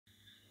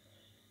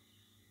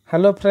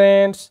Hello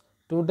friends,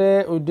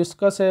 today we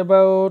discuss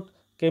about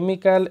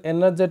chemical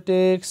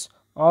energetics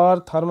or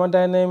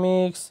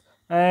thermodynamics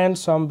and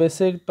some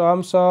basic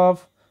terms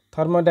of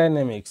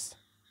thermodynamics.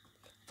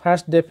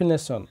 First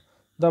definition: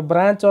 the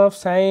branch of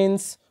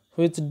science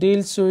which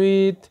deals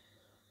with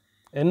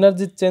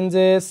energy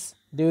changes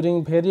during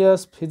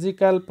various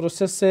physical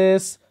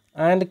processes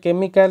and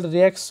chemical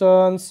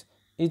reactions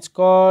is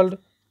called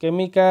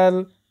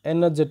chemical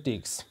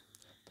energetics.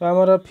 तो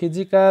आमर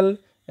physical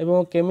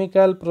एवं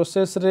chemical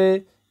process रे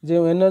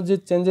जो energy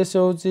changes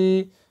होची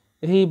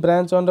यही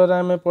branch under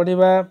आमे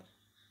पढ़िबा।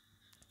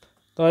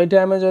 तो ये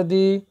आमे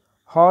जदि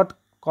हॉट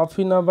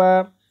कॉफी नबा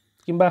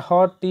किंबा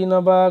हॉट टी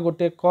नबा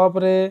गोटे कप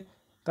रे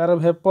तार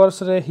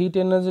वेपर्स रे हीट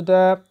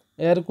एनर्जीटा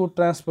एयर को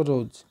ट्रांसफर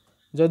होची।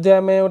 जदि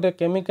आमे गोटे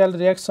केमिकल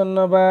रिएक्शन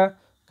नबा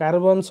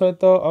कार्बन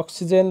सहित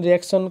ऑक्सीजन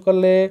रिएक्शन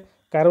कले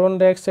कार्बन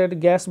डाइऑक्साइड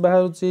गैस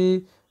बाहरुची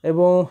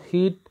एवं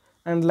heat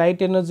and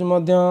light energy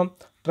Madhya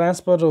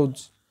transfer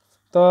होची।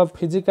 तो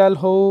फिजिकल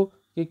हो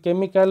कि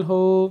केमिकल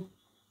हो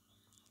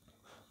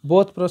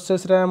बोथ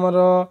प्रोसेस रे हमर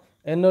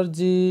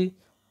एनर्जी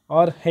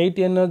और हीट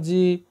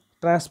एनर्जी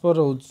ट्रांसफर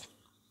होची।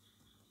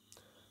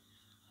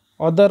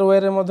 अदर वे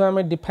रे मध्य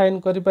हमें डिफाइन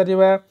करि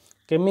परिबा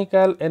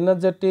chemical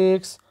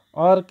energetics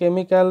or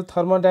chemical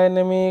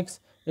thermodynamics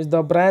is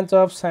the branch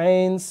of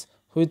science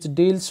which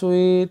deals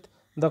with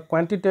the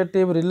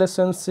quantitative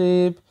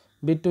relationship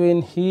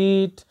between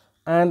heat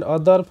and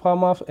other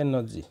form of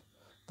energy.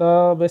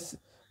 तो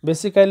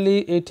basically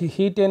ये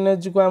heat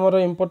energy को आमर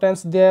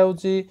importance दिया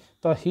होची।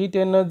 तो heat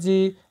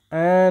energy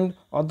and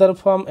other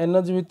form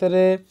energy भितर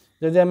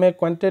जदि आम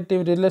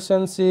क्वांटिटेटिव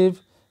रिलेशनशिप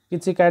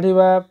किछि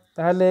काढ़िबा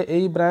ताहले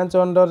एई ब्रांच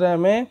अंडर रे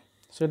आमे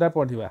सेटा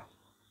पढ़िबा।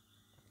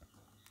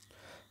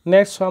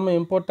 Next, some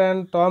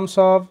important terms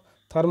of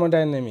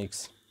thermodynamics.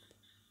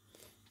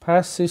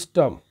 First,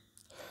 system.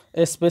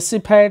 A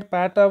specified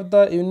part of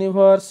the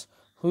universe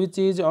which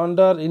is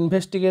under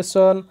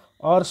investigation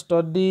or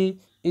study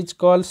is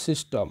called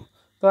system.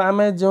 तो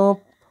आमे जो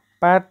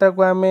पार्ट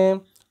को आमे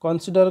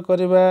कंसीडर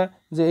करिबा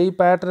जे एई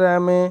पार्ट रे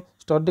आमे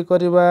स्टडी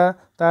करिबा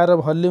तार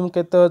वॉल्यूम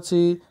केते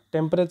अछि,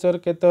 टेम्परेचर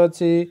केते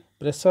अछि,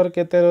 प्रेशर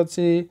केते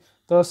अछि,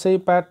 तो सेई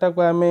पार्ट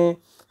को आमे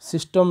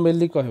सिस्टम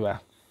बेली कहबा।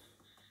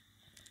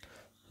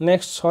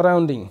 Next,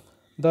 surrounding.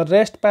 The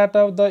rest part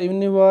of the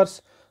universe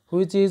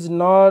which is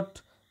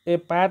not a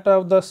part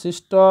of the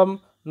system,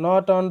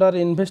 not under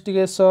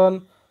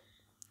investigation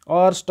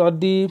or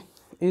study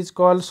is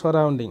called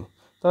surrounding.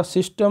 तो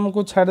सिस्टम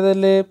को छाड़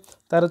देले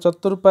तार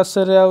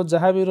चतुर्पार्श्व रे आउ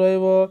जहाँ भी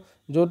रहइबो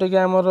जोटे कि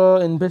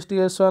हमर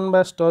इन्वेस्टिगेशन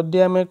बा स्टडी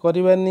आमे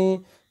करिबानी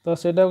तो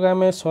सेटा को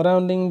आमे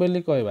सराउंडिंग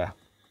बेली कहबा।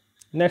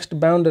 Next,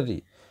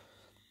 boundary.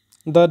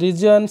 The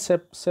region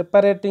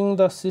separating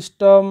the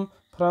system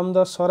from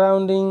the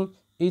surrounding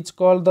is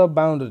called the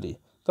boundary.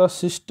 तो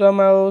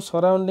सिस्टम आउ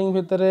सराउंडिंग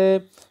भितरे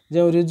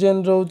जो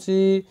रीजन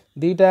रोची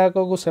दीटा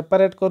को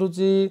सेपरेट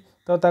करूची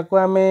तो ताको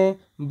आमे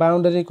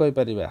बाउंड्री कहि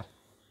परिबा।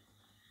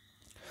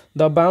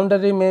 The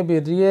boundary may be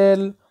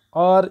real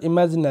or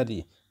imaginary.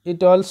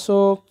 It also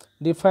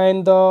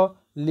define the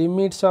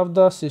limits of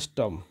the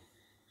system.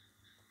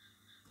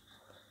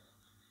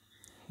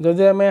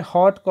 जदि आमे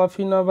हॉट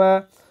कॉफी नबा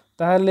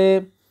ताहले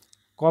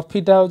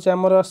कॉफीटा होची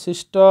हमर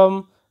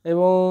सिस्टम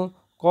एवं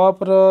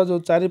कप रो जो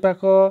चारि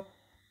पाख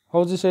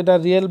होची सेटा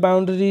रियल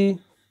बाउंड्री,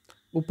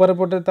 ऊपर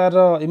पटे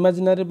तार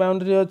इमेजिनरी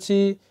बाउंड्री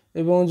अछि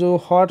एवं जो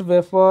हॉट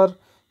वेपर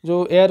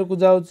जो एयर को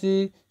जाउची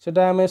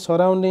सेटा हमें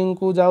सराउंडिंग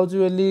को जाउची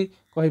बेली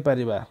कहि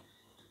परिबा।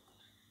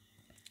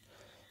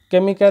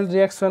 केमिकल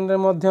रिएक्शन रे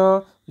मध्य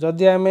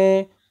जदि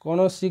हमें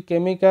कोनोसी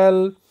केमिकल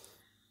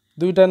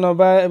दुईटा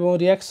नबा एवं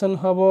रिएक्शन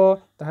हबो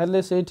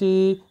ताहले सेठी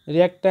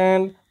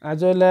reactant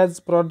as well as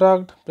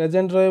product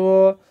present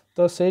रहइबो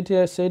तो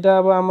सेटा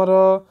हबो हमर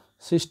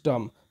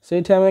सिस्टम।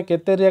 सेठी हमें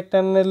केते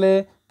रिएक्टेंट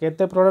नेले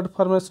केते प्रोडक्ट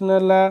फॉर्मेशन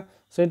नेला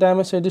सेटा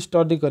हमें सेठी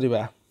स्टडी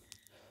करिबा।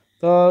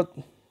 तो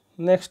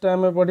नेक्स्ट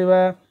हमें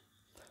पढ़िबा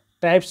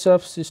types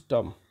of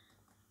system.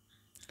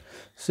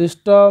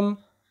 System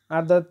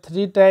are the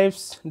three types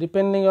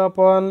depending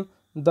upon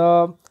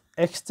the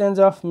exchange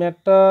of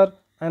matter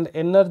and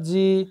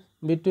energy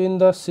between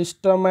the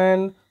system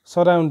and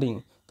surrounding.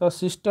 तो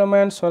system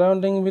and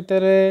surrounding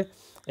भितरे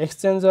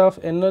exchange of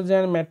energy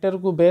and matter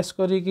को base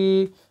करिकी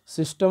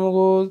system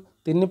को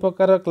तीन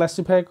प्रकार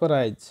classify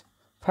कराइज।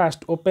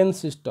 First, open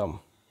system.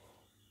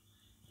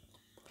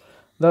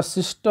 The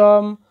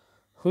system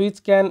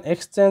which can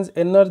exchange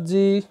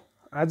energy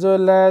as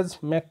well as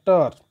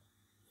matter.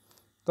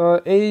 तो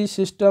यही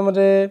system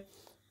रे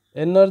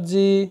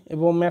एनर्जी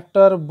एवं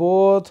मैटर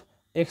बोथ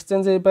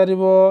एक्सचेंज हो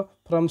पारिबो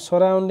from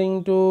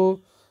surrounding to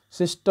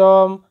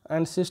system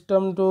and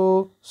system to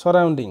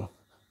surrounding.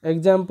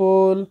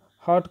 Example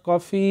hot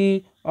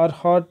coffee और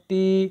hot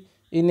T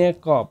इन ए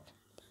cup.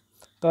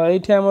 तो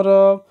ये आमर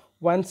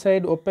one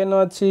side open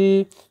अच्छी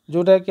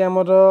जोटा कि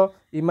आमर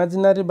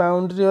इमेजिनरी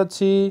बाउंड्री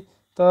अच्छी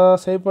तो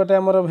सही पटे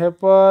आमर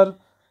वेपर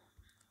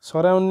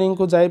सराउंडिंग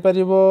को जाई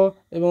परिबो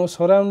एवं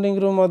सराउंडिंग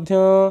रु मध्य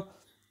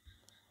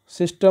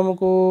सिस्टम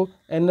को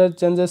एनर्जी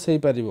चेंजेस हो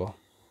पारिबो।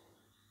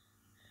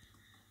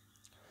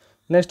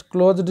 Next,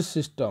 closed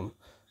system.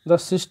 The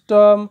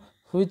system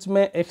which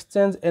may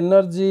exchange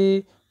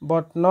energy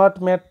but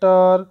not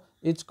matter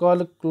is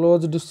called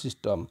closed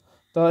system.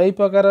 तो यही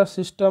प्रकार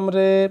सिस्टम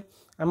रे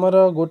आमर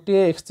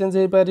गोटे एक्सचेंज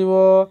हो पार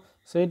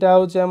सेटा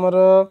हूँ आमर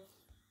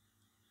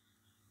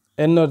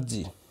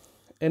एनर्जी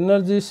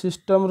एनर्जी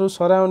सिस्टम रु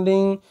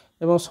सराउंडिंग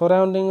एवं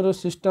सराउंडिंग रु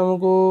सिस्टम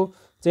को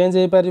चेंज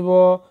हो पार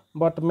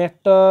बट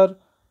मैटर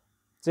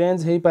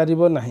चेंज हो पार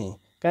नहीं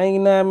कहीं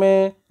आम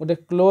गोटे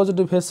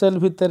क्लोज्ड भेसल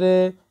भितर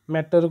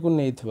मैटर को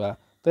नहीं थिबा।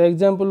 तो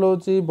एग्जांपल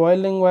होची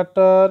boiling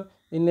water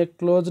in a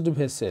closed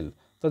vessel.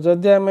 तो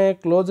जदि आम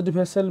क्लोज्ड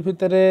भेसल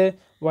भितर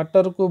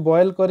वाटर को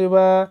बॉयल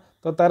करवा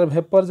तो तार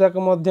भेपर जाक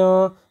मध्य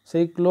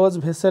से क्लोज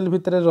भेसल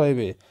भितर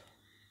रहिबे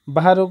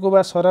बाहर को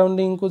बा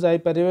सराउंडिंग को जाई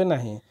परिबे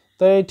नहीं।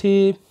 तो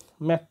ये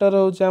मैटर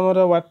होची हमर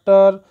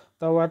वाटर।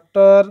 तो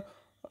वाटर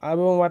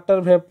एवं वाटर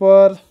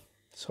भेपर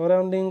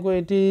सराउंडिंग को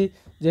ये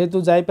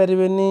जेहेतु जाई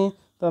परिबेनी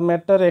तो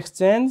मैटर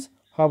एक्सचेंज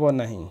हबो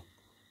नहीं।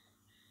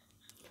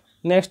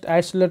 Next,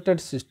 isolated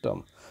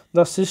system.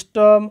 The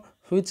system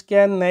which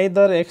can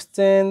neither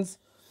exchange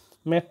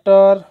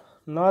matter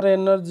nor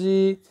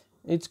energy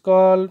is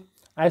called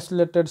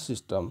isolated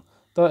system.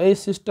 तो ये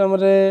सिस्टम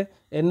रे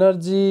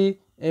एनर्जी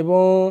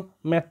एवं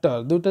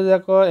मैटर दुटा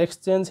जाक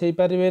एक्सचेंज हो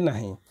पारिबे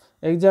नहीं।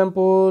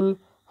 एग्जांपल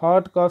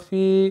हॉट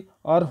कॉफी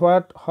और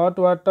हॉट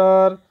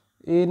वाटर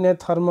इन ए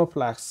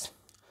थर्मोफ्लास्क।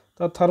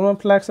 तो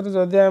थर्मोफ्लास्क रे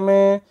जदि आम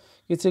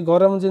किसी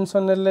गरम जिनस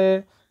नेले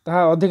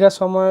ताहा अधिका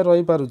समय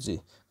रही पारुची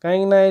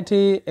कहीं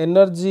ये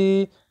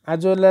energy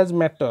as well as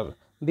matter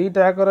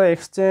दीटा आकर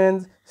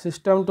एक्सचेंज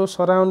सिस्टम टू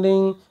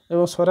सराउंडिंग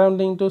एवं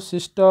सराउंडिंग टू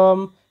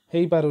सिस्टम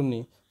हो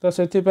पारुनी। तो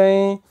से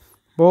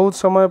बहुत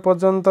समय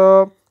पर्यंत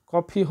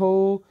कॉफी हो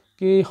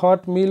कि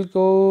हॉट मिल्क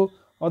हो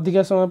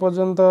अधिका समय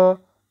पर्यंत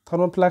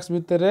थर्मोफ्लास्क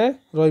भितर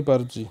रही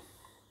पारुची।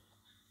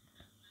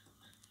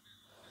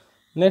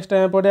 नेक्स्ट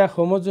आम पढ़िया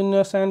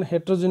homogeneous and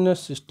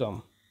heterogeneous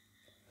system.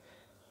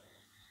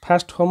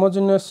 First,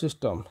 homogeneous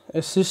system.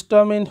 A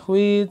system in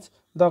which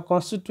the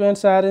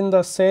constituents are in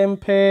the same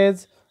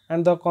phase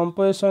and the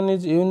composition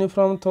is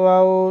uniform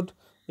throughout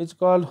is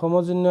called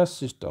homogeneous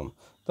system.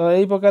 तो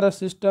यही प्रकार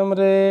सिस्टम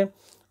रे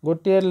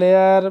गोटे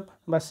लेयर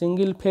बा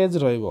single phase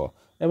रहिबो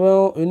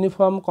एवं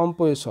uniform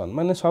composition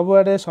माने सब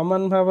आडे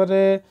समान भाव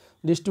में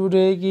डिस्ट्रीब्यूट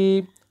होइकी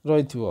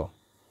रहिथिबो।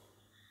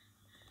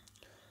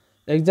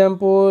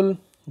 Example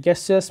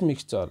gaseous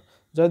mixture.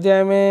 जदि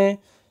आमे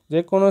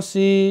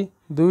जेकोसी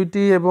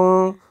दुईटी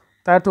एवं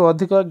ताठू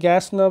अधिक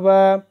गैस नबा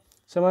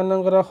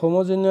सेमानंकर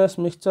होमोजेनियस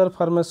मिक्सचर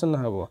फॉर्मेशन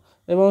हबो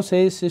एवं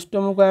सेही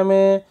सिस्टम को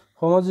आमे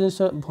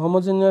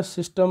homogeneous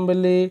system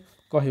Bailey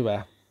कहिबा।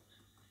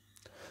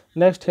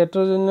 Next,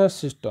 heterogeneous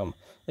system.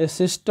 A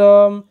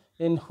system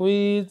in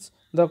which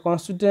the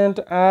constituent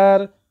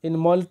are in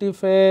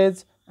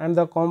multi-phase and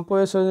the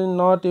composition is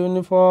not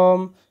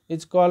uniform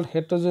is called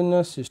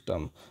heterogeneous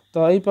system.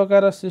 तो यही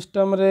प्रकार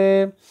सिस्टम रे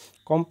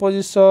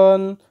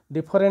कंपोजिशन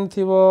डिफरेंट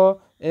थिबो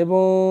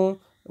एवं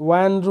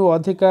वन रु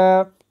अधिका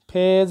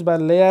फेज बा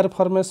लेयर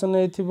फॉर्मेशन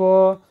होइथिबो।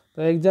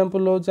 तो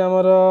एग्जांपल हो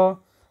हमर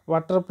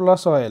वाटर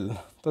प्लस ऑयल।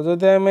 तो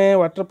जदि आम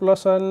वाटर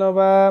प्लस ऑयल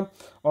नबा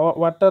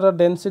वाटर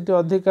डेंसिटी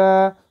अधिका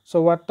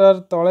सो वाटर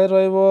तले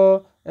रहिबो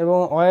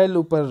एवं ऑयल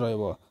ऊपर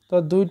रहिबो। तो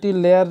दुईटी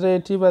लेयर रे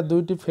एठी बा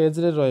दुईटी फेज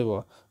रे रहिबो।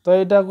 तो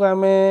एटा को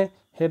आम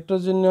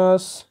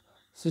हेटेरोजेनियस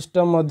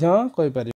सिस्टम मध्य कहि पारि।